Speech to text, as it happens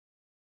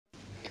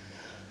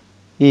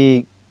ഈ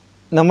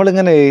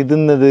നമ്മളിങ്ങനെ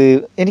എഴുതുന്നത്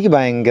എനിക്ക്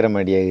ഭയങ്കര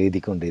മടിയാണ്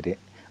എഴുതിക്കൊണ്ടിരിക്കുക.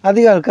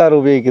 അധികം ആൾക്കാർ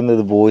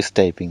ഉപയോഗിക്കുന്നത് വോയിസ്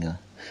ടൈപ്പിങ്ങാണ്.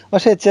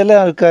 പക്ഷേ ചില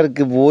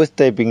ആൾക്കാർക്ക് വോയിസ്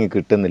ടൈപ്പിംഗ്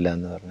കിട്ടുന്നില്ല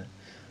എന്ന് പറഞ്ഞു.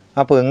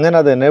 അപ്പോൾ എങ്ങനെ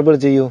അത് എനേബിൾ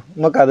ചെയ്യൂ?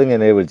 നമുക്കതിങ്ങനെ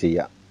എനേബിൾ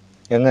ചെയ്യാം.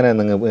 എങ്ങനെ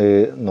നിങ്ങൾ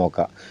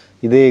നോക്കാം.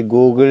 ഇത്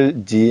ഗൂഗിൾ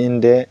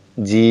ജീൻ്റെ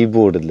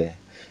Gboard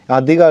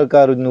അധികം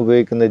ആൾക്കാർ ഇന്ന്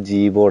ഉപയോഗിക്കുന്ന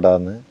Gboard.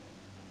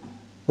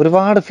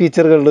 ഒരുപാട്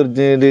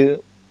ഫീച്ചറുകളുടെ ഒരു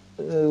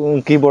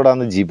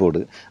കീബോർഡാണ് Gboard.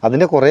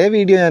 അതിൻ്റെ കുറേ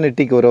വീഡിയോ ഞാൻ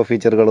ഇട്ടിക്ക്, ഓരോ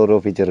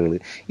ഫീച്ചറുകൾ.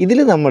 ഇതിൽ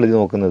നമ്മൾ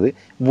നോക്കുന്നത്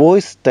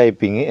വോയിസ്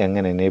ടൈപ്പിംഗ്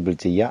എങ്ങനെ എനേബിൾ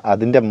ചെയ്യുക,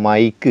 അതിൻ്റെ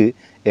മൈക്ക്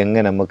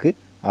എങ്ങനെ നമുക്ക്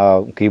ആ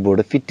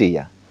കീബോർഡ് ഫിറ്റ്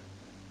ചെയ്യുക.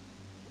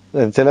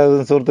 ചില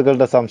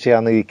സുഹൃത്തുക്കളുടെ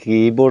സംശയമാണ് ഈ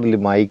കീബോർഡിൽ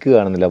മൈക്ക്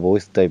കാണുന്നില്ല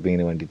വോയിസ്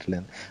ടൈപ്പിങ്ങിന്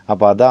വേണ്ടിയിട്ടുള്ളത്.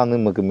 അപ്പോൾ അതാണ്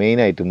നമുക്ക്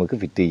മെയിനായിട്ട് നമുക്ക്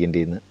ഫിറ്റ്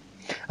ചെയ്യേണ്ടിയിരുന്നത്.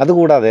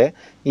 അതുകൂടാതെ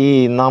ഈ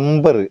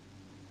നമ്പർ,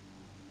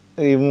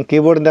 ഈ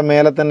കീബോർഡിൻ്റെ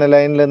മേലെ തന്നെ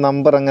ലൈനിൽ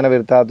നമ്പർ അങ്ങനെ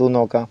വരുത്താം, അതും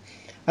നോക്കാം.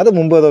 അത്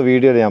മുമ്പ് ഏതോ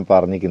വീഡിയോയിൽ ഞാൻ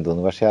പറഞ്ഞിരിക്കുന്നു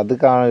തോന്നുന്നു. പക്ഷേ അത്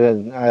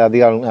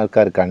അധികം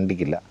ആൾക്കാർ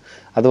കണ്ടിട്ടില്ല.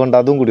 അതുകൊണ്ട്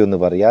അതും കൂടി ഒന്ന്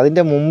പറയുക.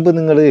 അതിൻ്റെ മുമ്പ്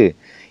നിങ്ങൾ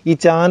ഈ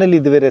ചാനൽ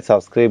ഇതുവരെ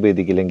സബ്സ്ക്രൈബ്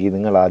ചെയ്തിട്ടില്ലെങ്കിൽ,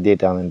 നിങ്ങൾ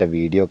ആദ്യമായിട്ടാണ് എൻ്റെ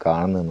വീഡിയോ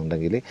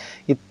കാണുന്നതെന്നുണ്ടെങ്കിൽ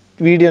ഈ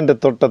വീഡിയോൻ്റെ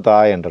തൊട്ട്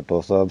താഴെ ഉണ്ട് കേട്ടോ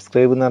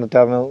സബ്സ്ക്രൈബ് എന്ന്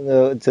പറഞ്ഞിട്ടാണ്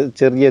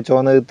ചെറിയ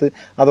ചോനകത്ത്,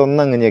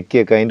 അതൊന്നങ്ങ്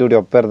ഞെക്കിയേക്കാം. അതിൻ്റെ കൂടി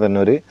ഒപ്പം തന്നെ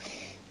ഒരു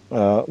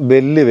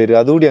ബെല്ല് വരും,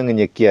 അതുകൂടി അങ്ങ്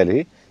ഞെക്കിയാൽ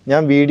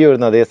ഞാൻ വീഡിയോ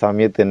ഇടുന്ന അതേ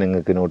സമയത്ത് തന്നെ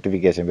നിങ്ങൾക്ക്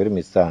നോട്ടിഫിക്കേഷൻ വരും,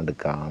 മിസ്സാണ്ട്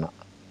കാണാം.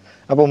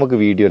 അപ്പോൾ നമുക്ക്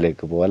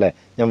വീഡിയോയിലേക്ക് പോകാം അല്ലേ.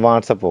 ഞാൻ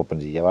വാട്സപ്പ് ഓപ്പൺ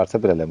ചെയ്യാം.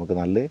 വാട്സപ്പിലല്ലേ നമുക്ക്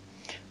നല്ല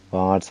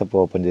വാട്സപ്പ്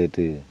ഓപ്പൺ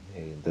ചെയ്തിട്ട്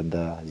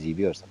ഇതെന്താ GB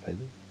വാട്സപ്പ്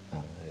ഇത്,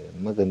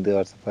 നമുക്ക് എന്ത്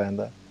വാട്സപ്പാണ്,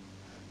 എന്താ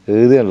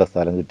എഴുതാനുള്ള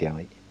സ്ഥലം കിട്ടിയാൽ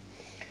മതി.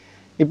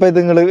 ഇപ്പോൾ ഇത്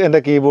നിങ്ങൾ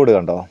എൻ്റെ കീബോർഡ്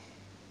കണ്ടോ,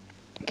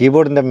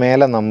 കീബോർഡിൻ്റെ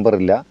മേലെ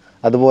നമ്പറില്ല,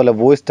 അതുപോലെ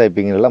വോയിസ്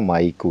ടൈപ്പിങ്ങിനുള്ള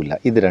മൈക്കും ഇല്ല.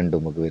 ഇത് രണ്ടും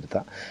നമുക്ക്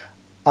വരുത്താം.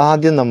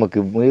 ആദ്യം നമുക്ക്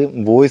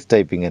വോയിസ്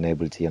ടൈപ്പിംഗ്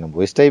എനേബിൾ ചെയ്യണം.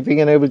 വോയിസ്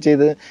ടൈപ്പിംഗ് എനേബിൾ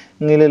ചെയ്ത്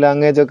നിങ്ങൾ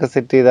ലാംഗ്വേജൊക്കെ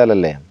സെറ്റ്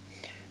ചെയ്താലല്ലേ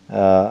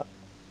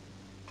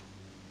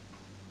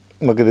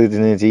നമുക്കിത്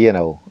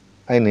ചെയ്യാനാവും.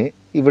 അതിന്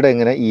ഇവിടെ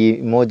ഇങ്ങനെ ഈ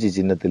ഇമോജി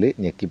ചിഹ്നത്തിൽ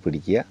ഞെക്കി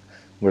പിടിക്കുക,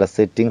 ഇവിടെ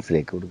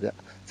സെറ്റിങ്സിലേക്ക് കൊടുക്കുക.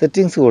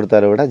 സെറ്റിങ്സ്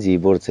കൊടുത്താൽ ഇവിടെ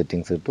Gboard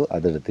സെറ്റിങ്സ് കിട്ടും.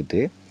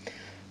 അതെടുത്തിട്ട്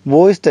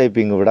വോയിസ്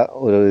ടൈപ്പിംഗ് ഇവിടെ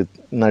ഒരു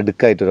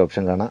നടുക്കായിട്ടൊരു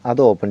ഓപ്ഷൻ കാണാം,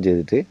 അത് ഓപ്പൺ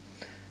ചെയ്തിട്ട്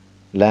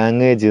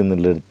ലാംഗ്വേജ്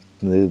എന്നുള്ളത്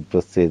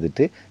പ്രസ്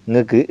ചെയ്തിട്ട്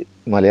നിങ്ങൾക്ക്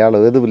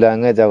മലയാളം ഏത്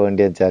ലാംഗ്വേജാണ്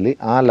വേണ്ടിയെന്ന് വെച്ചാൽ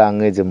ആ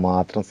ലാംഗ്വേജ്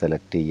മാത്രം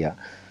സെലക്ട് ചെയ്യുക.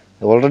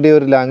 ഓൾറെഡി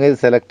ഒരു ലാംഗ്വേജ്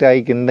സെലക്ട്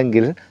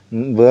ആയിട്ടുണ്ടെങ്കിൽ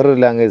വേറൊരു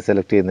ലാംഗ്വേജ്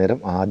സെലക്ട് ചെയ്യുന്ന നേരം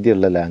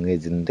ആദ്യമുള്ള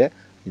ലാംഗ്വേജിൻ്റെ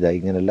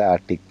ഇങ്ങനെയുള്ള ആ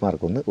ടിക്ക്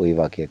മാർക്ക് ഒന്ന്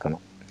ഒഴിവാക്കിയേക്കണം.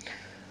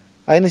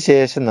 അതിന്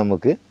ശേഷം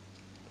നമുക്ക്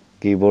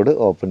കീബോർഡ്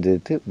ഓപ്പൺ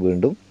ചെയ്തിട്ട്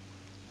വീണ്ടും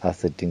ആ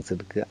സെറ്റിങ്സ്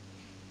എടുക്കുക.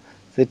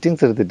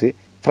 സെറ്റിങ്സ് എടുത്തിട്ട്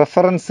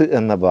പ്രിഫറൻസ്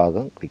എന്ന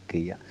ഭാഗം ക്ലിക്ക്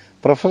ചെയ്യുക.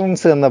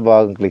 പ്രിഫറൻസ് എന്ന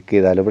ഭാഗം ക്ലിക്ക്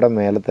ചെയ്താൽ ഇവിടെ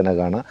മേലെ തന്നെ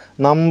കാണാം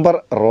നമ്പർ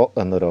റോ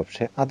എന്നൊരു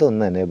ഓപ്ഷൻ,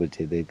 അതൊന്ന് എനേബിൾ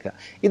ചെയ്തേക്കുക.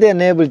 ഇത്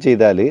എനേബിൾ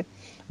ചെയ്താൽ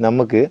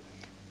നമുക്ക്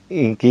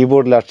ഈ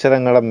കീബോർഡിലെ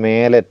അക്ഷരങ്ങളുടെ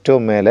മേലെ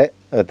ഏറ്റവും മേലെ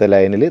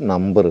ലൈനിൽ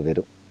നമ്പർ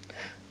വരും.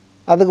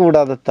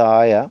 അതുകൂടാതെ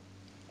താഴെ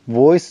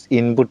വോയിസ്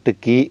ഇൻപുട്ട്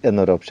കീ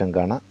എന്നൊരു ഓപ്ഷൻ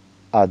കാണാം,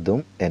 അതും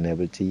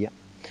എനേബിൾ ചെയ്യാം.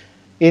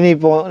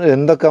 ഇനിയിപ്പോൾ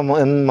എന്തൊക്കെ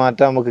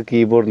മാറ്റാൻ നമുക്ക്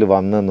കീബോർഡിൽ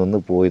വന്നെന്നൊന്ന്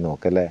പോയി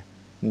നോക്കല്ലേ.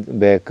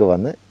 ബാക്ക്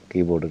വന്ന്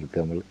കീബോർഡ്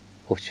എടുക്കുക നമ്മൾ.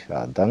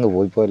 അതങ്ങ്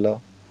പോയിപ്പോയല്ലോ.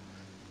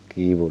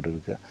 കീബോർഡ്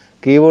എടുക്കുക.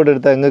 കീബോർഡ്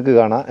എടുത്താൽ നിങ്ങൾക്ക്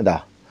കാണാം ഇതാ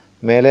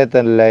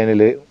മേലത്തെ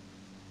ലൈനിൽ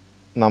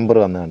നമ്പർ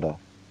വന്നു കണ്ടോ.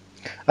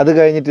 അത്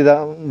കഴിഞ്ഞിട്ട് ഇതാ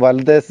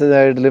വലതേ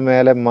സൈഡിൽ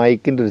മേലെ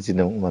മൈക്കിൻ്റെ ഒരു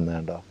ചിഹ്നം വന്നു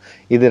കണ്ടോ.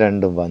 ഇത്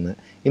രണ്ടും വന്ന്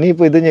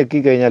ഇനിയിപ്പോൾ ഇത് ഞെക്കി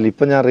കഴിഞ്ഞാൽ,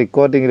 ഇപ്പം ഞാൻ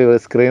റെക്കോർഡിങ്ങിൽ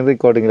സ്ക്രീൻ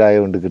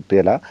റെക്കോർഡിങ്ങിലായതുകൊണ്ട്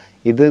കിട്ടുകയില്ല.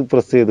 ഇത്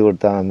പ്രസ് ചെയ്ത്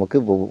കൊടുത്താൽ നമുക്ക്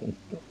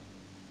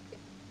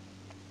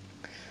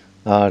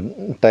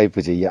ടൈപ്പ്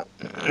ചെയ്യാം.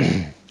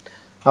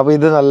 അപ്പോൾ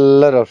ഇത്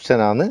നല്ലൊരു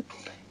ഓപ്ഷനാണ്.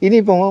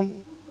 ഇനിയിപ്പോൾ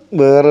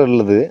വേറെ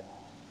ഉള്ളത്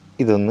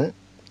ഇതൊന്ന്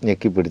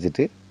ഞെക്കി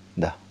പിടിച്ചിട്ട്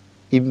ഇതാ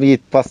ഈ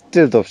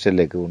ഫസ്റ്റത്തെ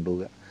ഓപ്ഷനിലേക്ക്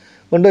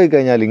കൊണ്ടുപോയി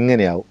കഴിഞ്ഞാൽ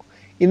ഇങ്ങനെയാവും.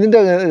 ഇതിൻ്റെ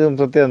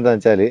പ്രത്യേകത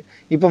എന്താണെന്ന് വെച്ചാൽ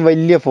ഇപ്പം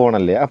വലിയ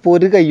ഫോണല്ലേ, അപ്പോൾ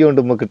ഒരു കൈ കൊണ്ട്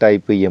നമുക്ക്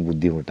ടൈപ്പ് ചെയ്യാൻ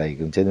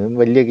ബുദ്ധിമുട്ടായിരിക്കും,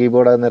 വലിയ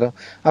കീബോർഡാകുന്ന നേരം.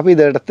 അപ്പോൾ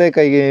ഇത് ഇടത്തെ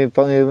കൈ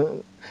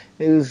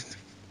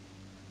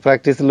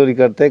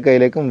പ്രാക്ടീസിലൊരിക്കൽ ഇടത്തെ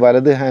കൈയിലേക്കും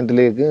വലത്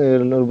ഹാൻഡിലേക്ക്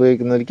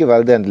ഉപയോഗിക്കുന്നവർക്ക്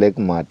വലത്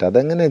ഹാൻഡിലേക്കും മാറ്റാം.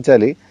 അതെങ്ങനെ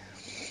വെച്ചാൽ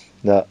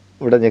ഇതാ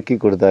ഇവിടെ ഞെക്കി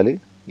കൊടുത്താൽ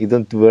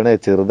ഇതൊന്ന് വേണേൽ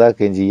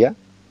ചെറുതാക്കുകയും ചെയ്യാം,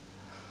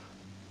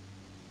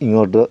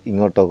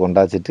 ഇങ്ങോട്ടോ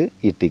കൊണ്ടാച്ചിട്ട്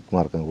ഈ ടിക്ക്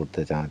മാർക്കും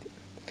കൊടുത്താൽ മതി.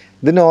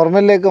 ഇത്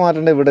നോർമലിലേക്ക്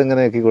മാറ്റേണ്ട ഇവിടെ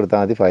ഇങ്ങനെ ആക്കി കൊടുത്താൽ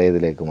മതി,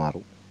 പഴയതിലേക്ക്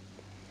മാറും.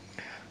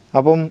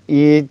 അപ്പം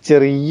ഈ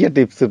ചെറിയ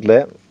ടിപ്സുള്ള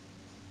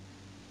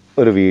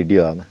ഒരു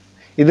വീഡിയോ ആണ്.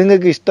 ഇത്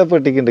നിങ്ങൾക്ക്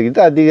ഇഷ്ടപ്പെട്ടിട്ടുണ്ടെങ്കിൽ,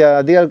 ഇത്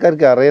അധികം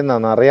ആൾക്കാർക്ക്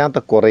അറിയുന്നതാണ്, അറിയാത്ത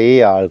കുറേ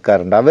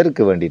ആൾക്കാരുണ്ട്,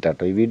 അവർക്ക്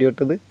വേണ്ടിയിട്ടാട്ടോ ഈ വീഡിയോ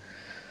ഇട്ടത്.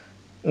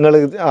 നിങ്ങൾ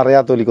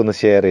അറിയാത്തവർക്കൊന്ന്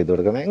ഷെയർ ചെയ്ത്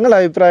കൊടുക്കണം. നിങ്ങളുടെ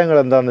അഭിപ്രായങ്ങൾ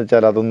എന്താണെന്ന്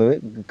വെച്ചാൽ അതൊന്ന്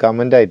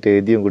കമൻ്റായിട്ട്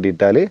എഴുതിയും കൂടി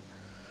ഇട്ടാൽ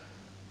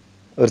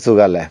ഒരു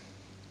സുഖമല്ലേ.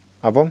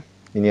 അപ്പം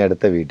ഇനി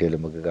അടുത്ത വീഡിയോയിൽ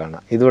നമുക്ക്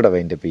കാണാം. ഇതിവിടെ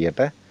വൈൻഡപ്പ്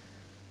ചെയ്യട്ടെ.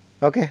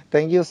 Okay,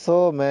 thank you so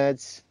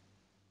much.